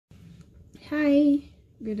Hi,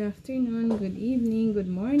 good afternoon, good evening, good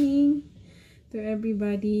morning to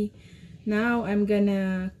everybody. Now I'm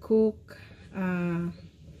gonna cook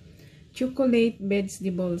chocolate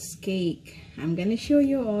vegetables cake. I'm gonna show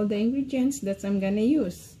you all the ingredients that I'm gonna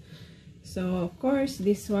use. So of course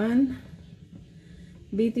this one,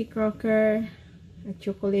 Betty Crocker, a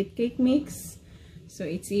chocolate cake mix. So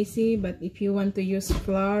it's easy, but if you want to use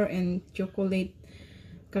flour and chocolate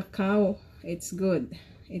cacao, it's good.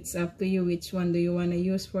 It's up to you which one do you want to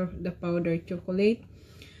use for the powdered chocolate.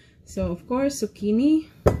 So of course zucchini,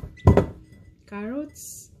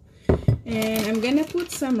 carrots, and I'm gonna put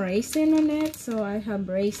some raisin on it. So I have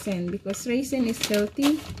raisin because raisin is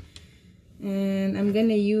healthy. And I'm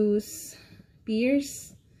gonna use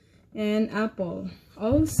pears and apple.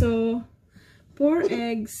 Also 4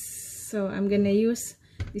 eggs. So I'm gonna use,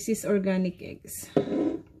 this is organic eggs,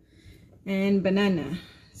 and banana.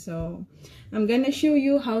 So I'm gonna show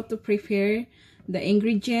you how to prepare the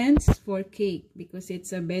ingredients for cake because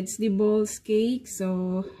it's a vegetables cake.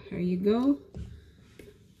 So here you go.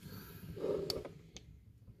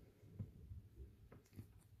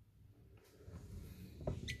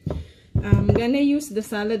 I'm gonna use the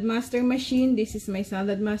Saladmaster machine. This is my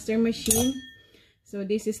Saladmaster machine. So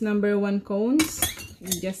this is number 1 cones.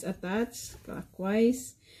 You just attach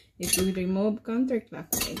clockwise. It will remove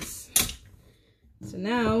counterclockwise. So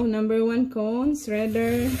now number 1 cone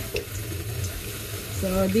shredder.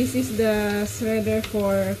 So this is the shredder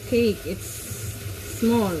for cake. It's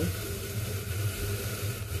small.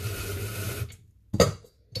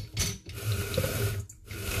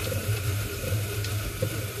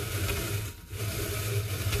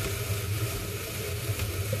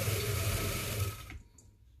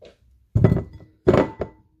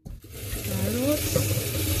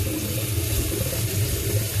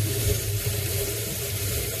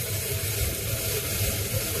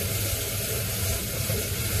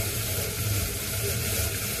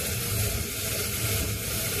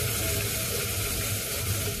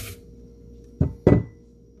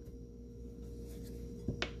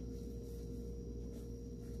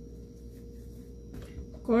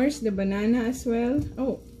 Of course, the banana as well.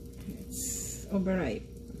 Oh, it's overripe.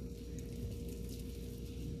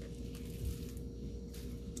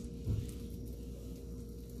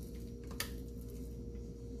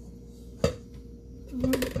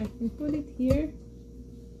 Oh, I can put it here.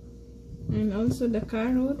 And also the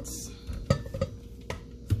carrots.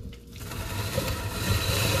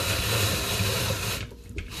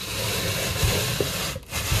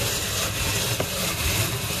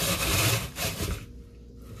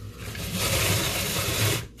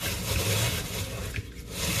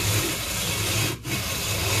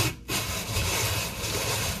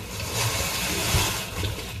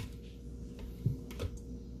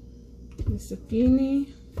 The zucchini.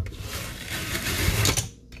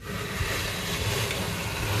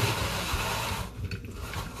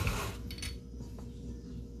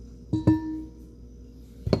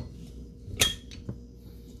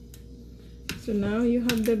 So now you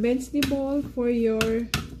have the vegetable for your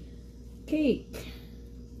cake.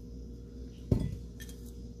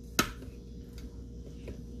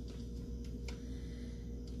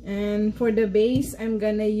 And for the base, I'm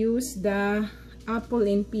gonna use the apple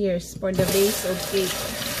and pears for the base of cake.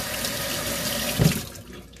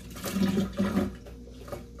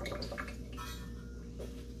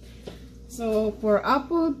 So for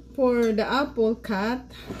the apple cut,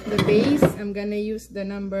 the base, I'm gonna use the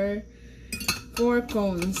number 4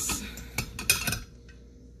 cones.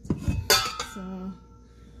 So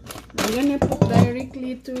I'm gonna put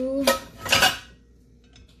directly to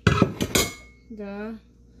the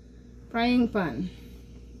frying pan.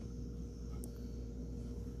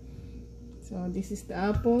 So this is the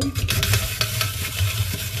apple.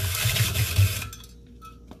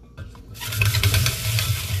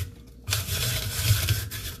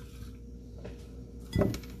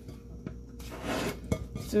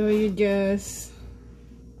 So you just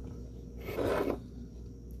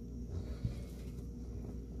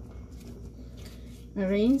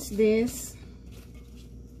arrange this.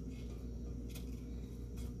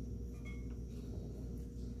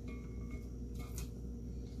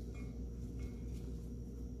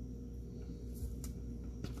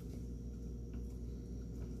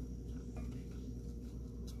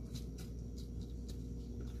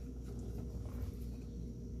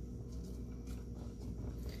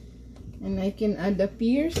 And I can add the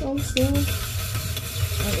pears also.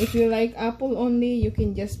 And if you like apple only, you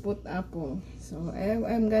can just put apple. So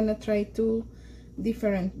I'm gonna try 2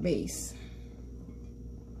 different base.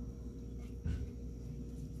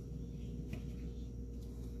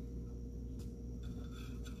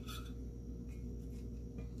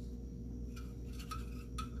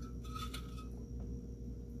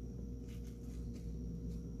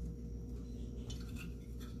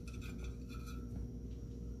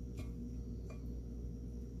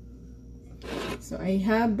 So I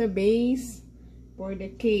have the base for the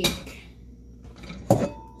cake.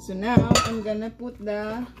 So now I'm gonna put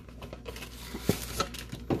the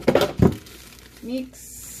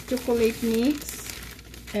chocolate mix,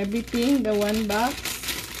 everything, the 1 box,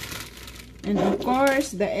 and of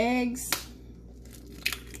course the eggs.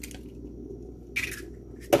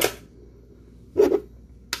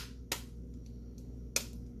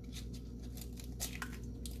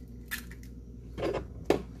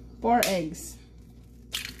 Four eggs.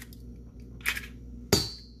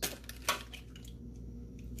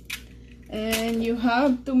 And you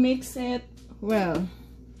have to mix it well.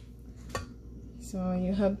 So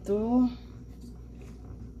you have to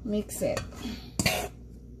mix it.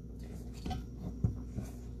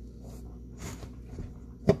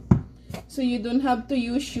 So you don't have to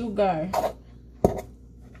use sugar.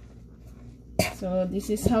 So this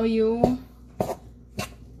is how you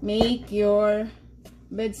make your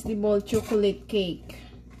vegetable chocolate cake.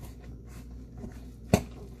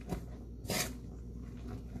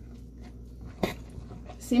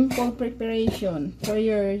 Simple preparation for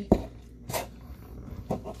your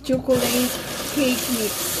chocolate cake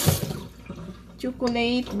mix.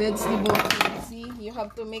 Chocolate vegetable cake. See, you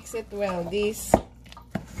have to mix it well. This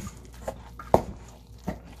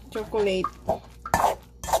chocolate.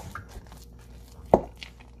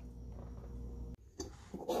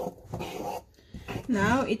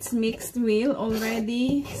 Now it's mixed well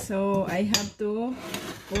already, so I have to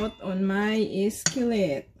put on my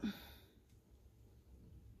skillet.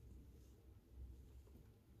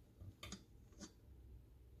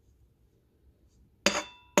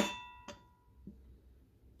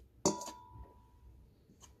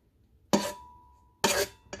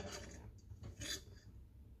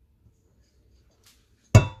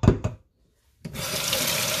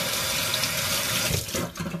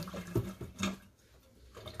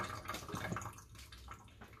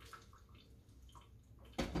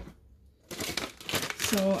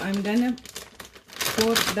 So I'm gonna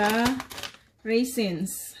put the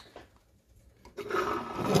raisins.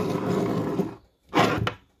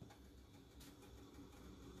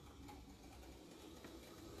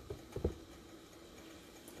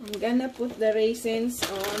 I'm gonna put the raisins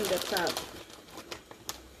on the top.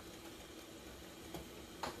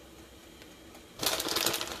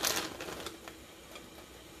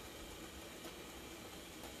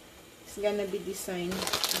 It's gonna be designed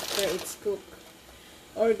after it's cooked.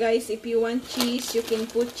 Or guys, if you want cheese, you can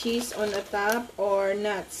put cheese on the top, or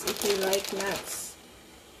nuts if you like nuts.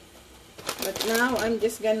 But now I'm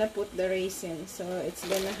just gonna put the raisin, so it's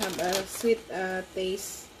gonna have a sweet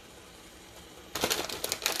taste.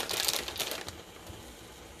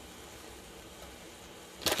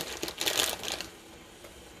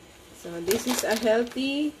 So this is a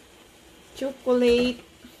healthy chocolate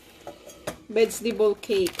vegetable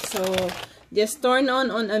cake. So just turn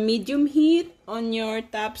on a medium heat on your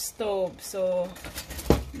top stove. So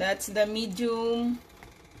that's the medium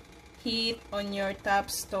heat on your top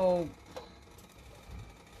stove.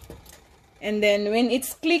 And then when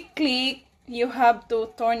it's click, you have to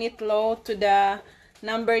turn it low to the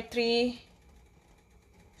number 3.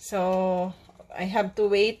 So I have to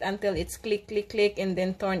wait until it's click, and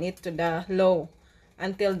then turn it to the low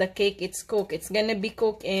until the cake is cooked. It's gonna be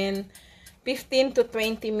cooked in 15 to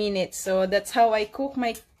 20 minutes. So that's how I cook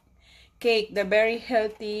my cake, the very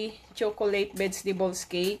healthy chocolate vegetables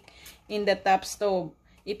cake, in the top stove.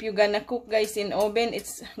 If you're gonna cook guys in oven,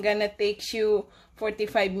 it's gonna take you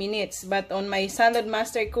 45 minutes. But on my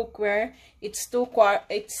Saladmaster cookware, it's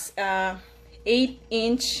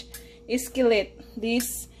 8-inch skillet.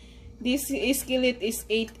 This skillet is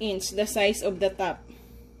 8-inch, the size of the top.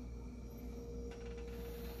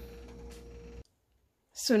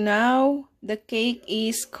 So now the cake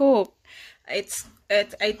is cooked.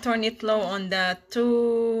 I turn it low on the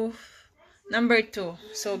number 2.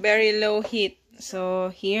 So very low heat. So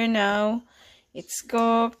here now it's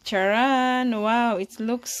cooked. Charan! Wow, it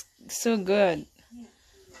looks so good.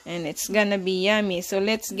 And it's gonna be yummy. So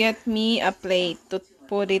let's get me a plate to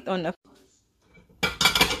put it on a.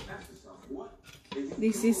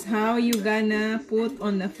 This is how you gonna put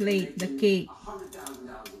on a plate the cake.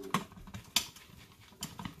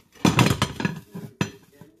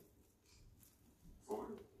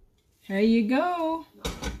 Here you go.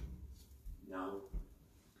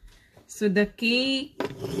 So the cake,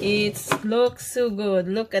 it looks so good.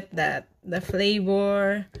 Look at that. The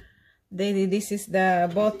flavor. This is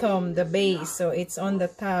the bottom, the base. So it's on the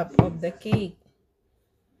top of the cake.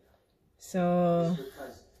 So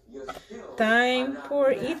time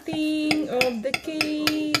for eating of the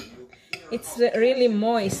cake. It's really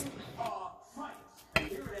moist.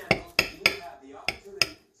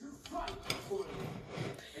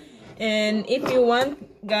 And if you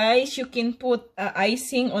want, guys, you can put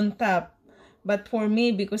icing on top. But for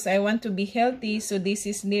me, because I want to be healthy, so this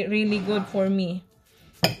is really good for me.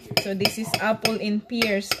 So this is apple and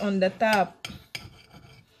pears on the top.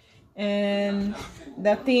 And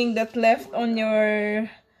the thing that left on your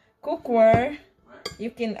cookware, you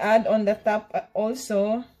can add on the top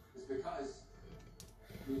also.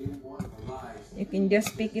 You can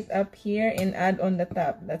just pick it up here and add on the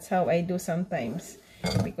top. That's how I do sometimes.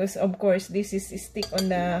 Because of course this is stick on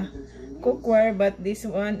the cookware, but this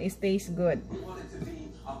one it stays good.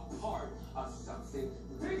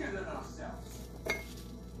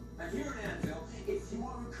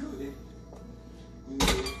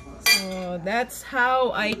 So that's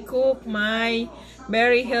how I cook my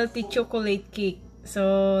very healthy chocolate cake.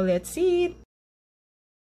 So let's see it.